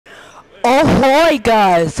Ahoy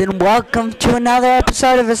guys, and welcome to another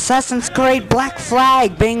episode of Assassin's Creed Black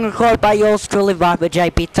Flag, being recorded by yours truly, Viper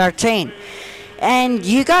JP13. And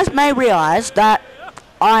you guys may realize that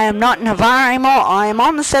I am not in Havana anymore, I am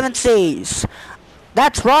on the 7 Seas.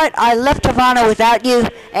 That's right, I left Havana without you,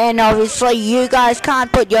 and obviously you guys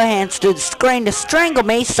can't put your hands to the screen to strangle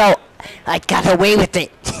me, so I got away with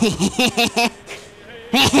it.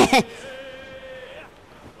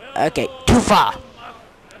 Okay, too far.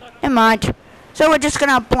 Never mind. So we're just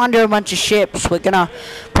gonna plunder a bunch of ships. We're gonna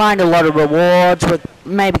find a lot of rewards. We're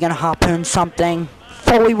maybe gonna harpoon something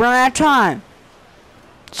before we run out of time.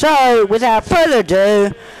 So without further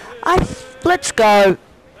ado, let's go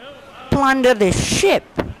plunder this ship.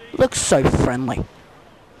 Looks so friendly.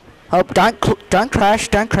 Oh, don't crash,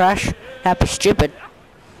 don't crash. That'd be stupid.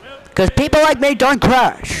 Because people like me don't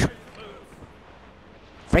crash.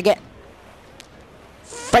 Frigate.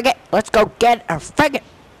 Frigate. Let's go get a frigate.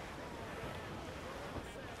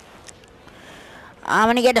 I'm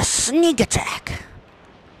gonna get a sneak attack.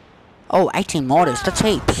 Oh, 18 mortars, that's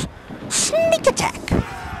heaps. Sneak attack.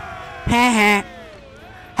 Haha.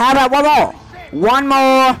 How about one more? One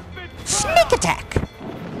more. Sneak attack.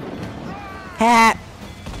 Ha.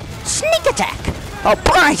 Sneak attack. Oh,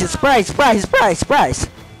 prize.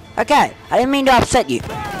 Okay, I didn't mean to upset you.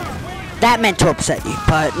 That meant to upset you,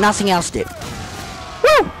 but nothing else did.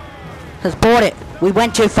 Woo! Let's board it. We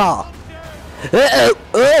went too far. Uh-oh.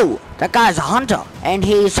 Oh, that guy's a hunter, and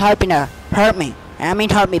he's hoping to hurt me. I mean,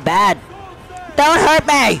 hurt me bad. Don't hurt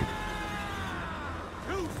me!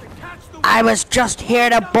 I was just here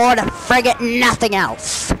to board a frigate, nothing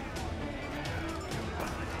else.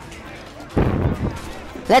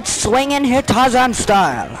 Let's swing in here Tarzan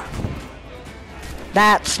style.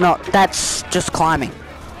 That's just climbing.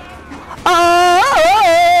 Oh!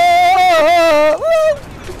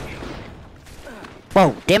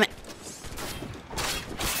 Whoa, damn it.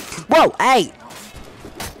 Whoa, hey!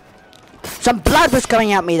 Some blood was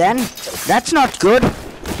coming at me then. That's not good.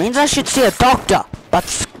 Means I should see a doctor.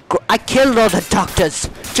 But I killed all the doctors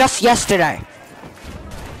just yesterday.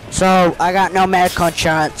 So I got no medical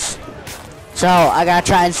insurance. So I gotta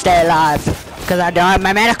try and stay alive. Because I don't have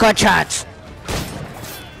my medical insurance.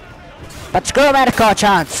 But screw medical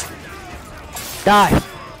insurance. Die.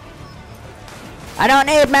 I don't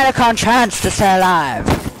need medical insurance to stay alive.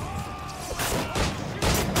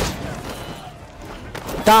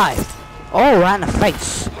 Die. Oh, right in the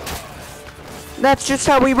face. That's just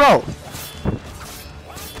how we roll.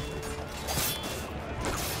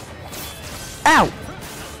 Ow!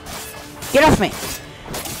 Get off me!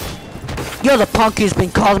 You're the punk who's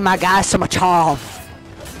been causing my guys so much harm.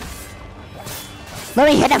 Let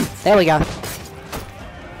me hit him! There we go.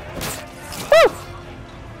 Woo!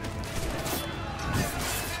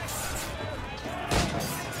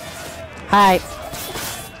 Hi.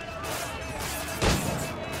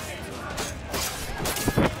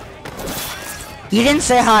 You didn't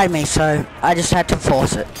say hi to me, so I just had to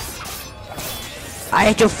force it. I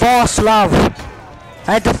had to force love.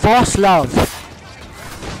 I had to force love.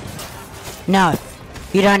 No,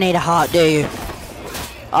 you don't need a heart, do you?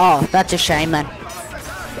 Oh, that's a shame then.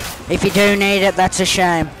 If you do need it, that's a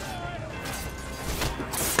shame.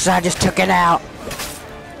 Because I just took it out.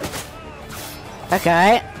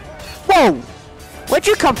 Okay. Whoa! Where'd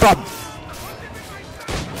you come from?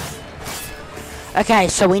 Okay,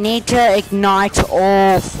 so we need to ignite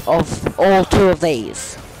all two of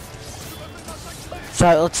these.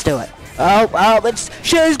 So let's do it. Oh,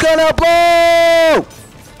 she's gonna blow!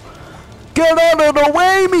 Get out of the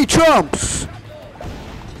way, me trumps!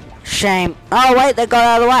 Shame. Oh wait, they got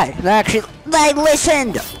out of the way. They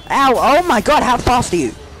listened! Ow, oh my god, how fast are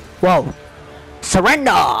you? Whoa.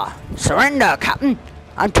 Surrender! Surrender, Captain!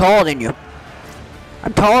 I'm taller than you.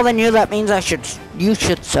 I'm taller than you, that means you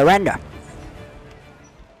should surrender.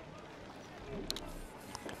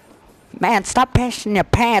 Man, stop pissing your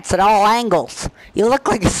pants at all angles. You look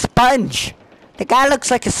like a sponge. The guy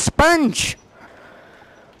looks like a sponge.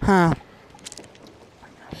 Huh.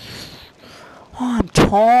 Oh, I'm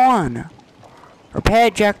torn.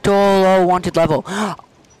 Repair jackdaw, low wanted level.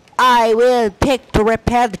 I will pick to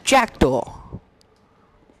repair the jackdaw.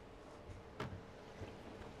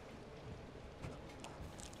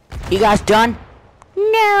 You guys done?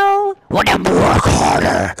 No. Well, then work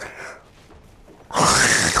harder.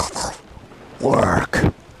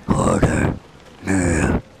 Work harder.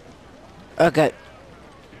 Yeah. Okay.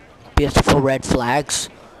 Beautiful red flags.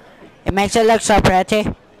 It makes it look so pretty.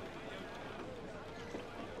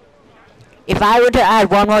 If I were to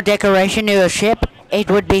add one more decoration to a ship,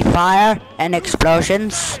 it would be fire and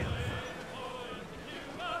explosions.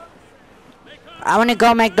 I want to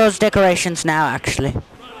go make those decorations now, actually.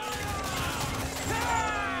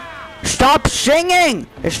 Stop singing!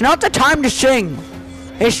 It's not the time to sing.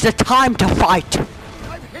 It's the time to fight.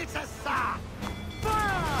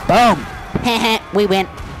 Boom. We win.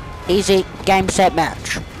 Easy. Game, set,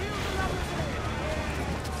 match.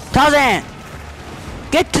 Tarzan!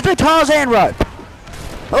 Get to the Tarzan rope!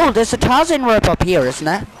 Oh, there's a Tarzan rope up here, isn't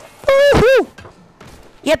there? Woohoo!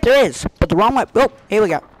 Yep, there is. But the wrong way. Oh, here we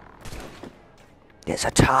go. There's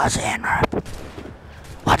a Tarzan rope.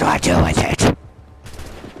 What do I do with it?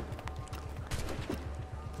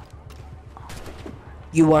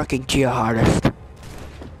 You working to your hardest.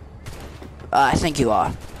 I think you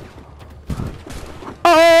are.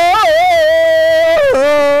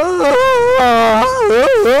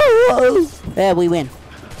 There, we win.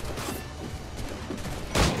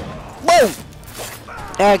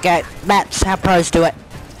 Whoa! Okay, that's how pros do it.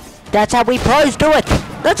 That's how we pros do it.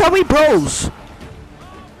 That's how we pros.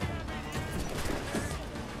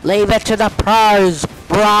 Leave it to the pros,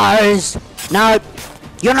 bros. No,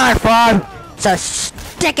 you're not a pro, so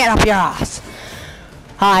stick it up your ass.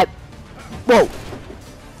 Hi. Whoa.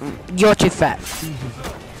 You're too fat.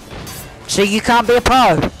 So you can't be a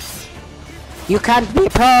pro. You can't be a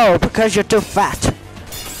pro because you're too fat.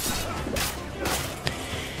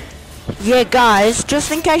 Yeah, guys,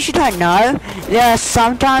 just in case you don't know, there are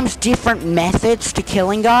sometimes different methods to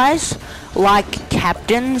killing guys. Like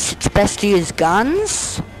captains, it's best to use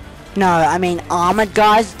guns. No, I mean armored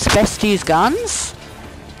guys, it's best to use guns.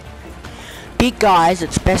 Big guys,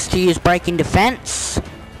 it's best to use break-in defense.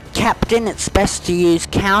 Captain, it's best to use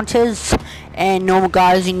counters. And normal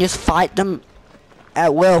guys, you can just fight them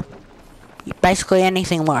at will. Basically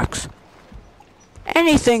anything works.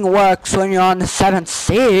 Anything works when you're on the 7th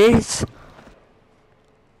seas.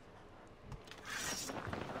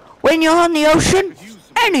 When you're on the ocean,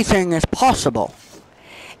 anything is possible.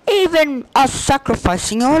 Even us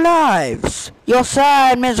sacrificing your lives. Your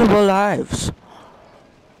sad, miserable lives.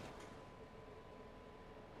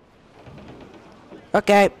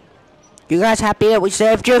 Okay. You guys happy that we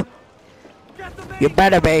saved you? You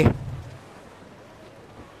better be.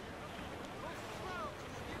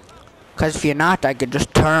 Because if you're not, I could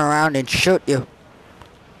just turn around and shoot you.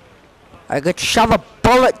 I could shove a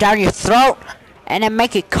bullet down your throat and then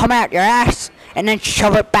make it come out your ass and then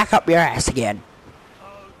shove it back up your ass again.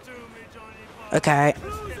 Okay.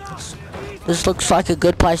 This looks like a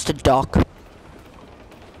good place to dock.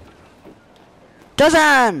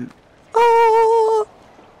 Tarzan! Oh!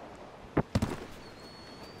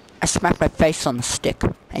 I smacked my face on the stick,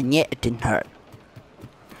 and yet it didn't hurt.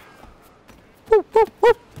 Woo, woo,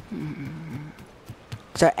 woo.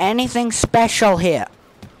 Is there anything special here?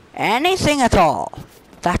 Anything at all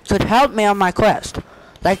that could help me on my quest?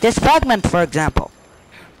 Like this fragment, for example.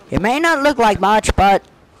 It may not look like much, but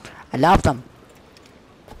I love them.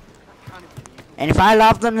 And if I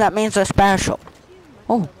love them, that means they're special.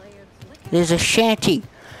 Oh, there's a shanty.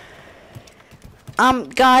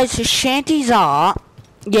 Guys, shanties are...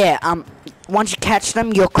 Yeah, once you catch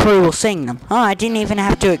them, your crew will sing them. Oh, I didn't even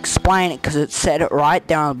have to explain it because it said it right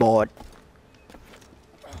there on the board.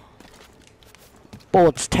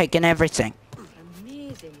 Board's taking everything.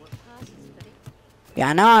 Yeah,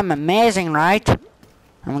 I know I'm amazing, right?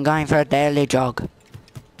 I'm going for a daily jog.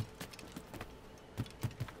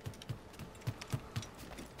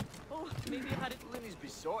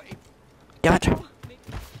 Damn it.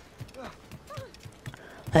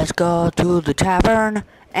 Let's go to the tavern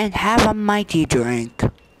and have a mighty drink.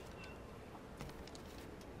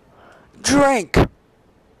 Drink!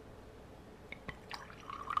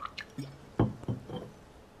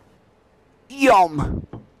 Yum!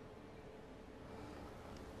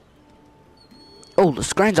 Oh, the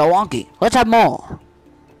screens are wonky. Let's have more.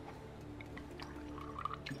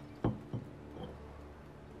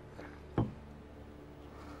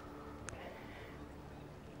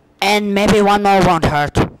 And maybe one more won't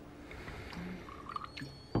hurt.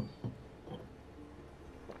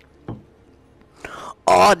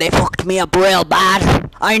 Oh, they fucked me up real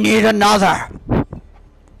bad. I need another.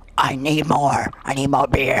 I need more. I need more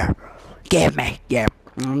beer. Give me. Yeah.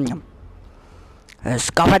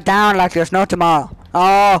 Scuff it down like there's no tomorrow.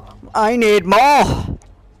 Oh, I need more.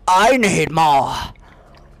 I need more.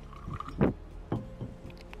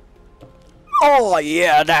 Oh,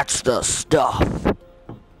 yeah, that's the stuff.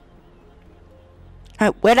 Hey,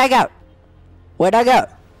 where'd I go? Where'd I go?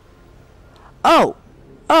 Oh.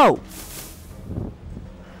 Oh.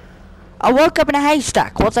 I woke up in a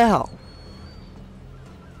haystack. What the hell?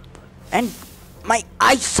 And my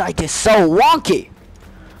eyesight is so wonky.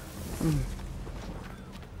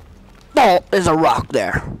 Oh, there's a rock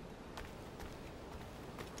there.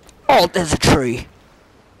 Oh, there's a tree.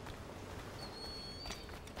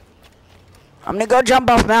 I'm gonna go jump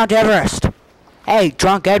off Mount Everest. Hey,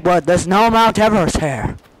 drunk Edward, there's no Mount Everest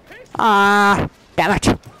here. Ah, damn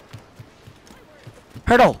it.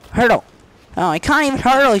 Hurdle, hurdle. Oh, he can't even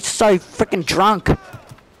hurdle, he's so freaking drunk.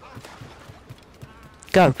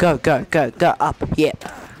 Go, go, go, go, go up, yeah.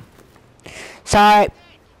 So,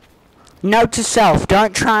 note to self,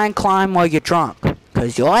 don't try and climb while you're drunk,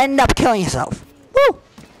 because you'll end up killing yourself. Woo!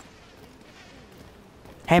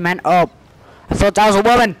 Hey man, oh, I thought that was a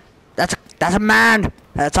woman. That's a man.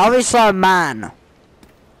 That's obviously a man.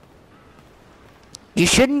 You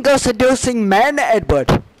shouldn't go seducing men,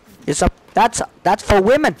 Edward. That's for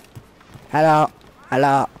women. Hello,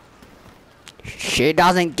 hello. She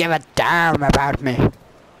doesn't give a damn about me.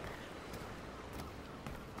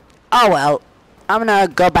 Oh well, I'm gonna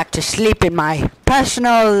go back to sleep in my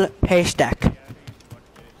personal haystack.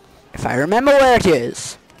 If I remember where it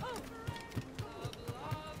is.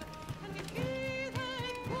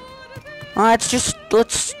 Let's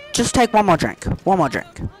just take one more drink. One more drink.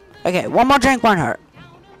 Okay, one more drink won't hurt.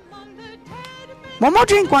 One more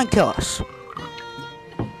drink won't kill us.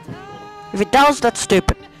 If it does, that's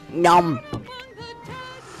stupid. Yum.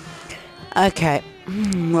 Okay.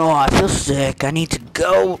 Oh, I feel sick. I need to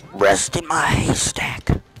go rest in my haystack.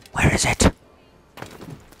 Where is it?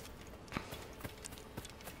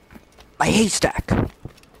 My haystack.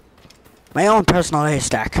 My own personal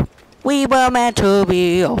haystack. We were meant to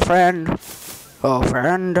be, oh friend. Oh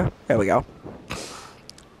friend. There we go.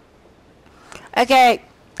 Okay,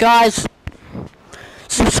 guys.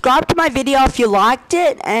 Subscribe to my video if you liked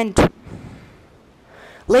it, and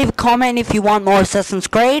leave a comment if you want more Assassin's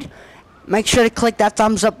Creed. Make sure to click that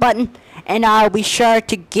thumbs up button, and I'll be sure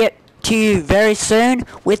to get to you very soon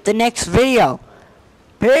with the next video.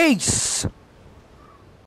 Peace!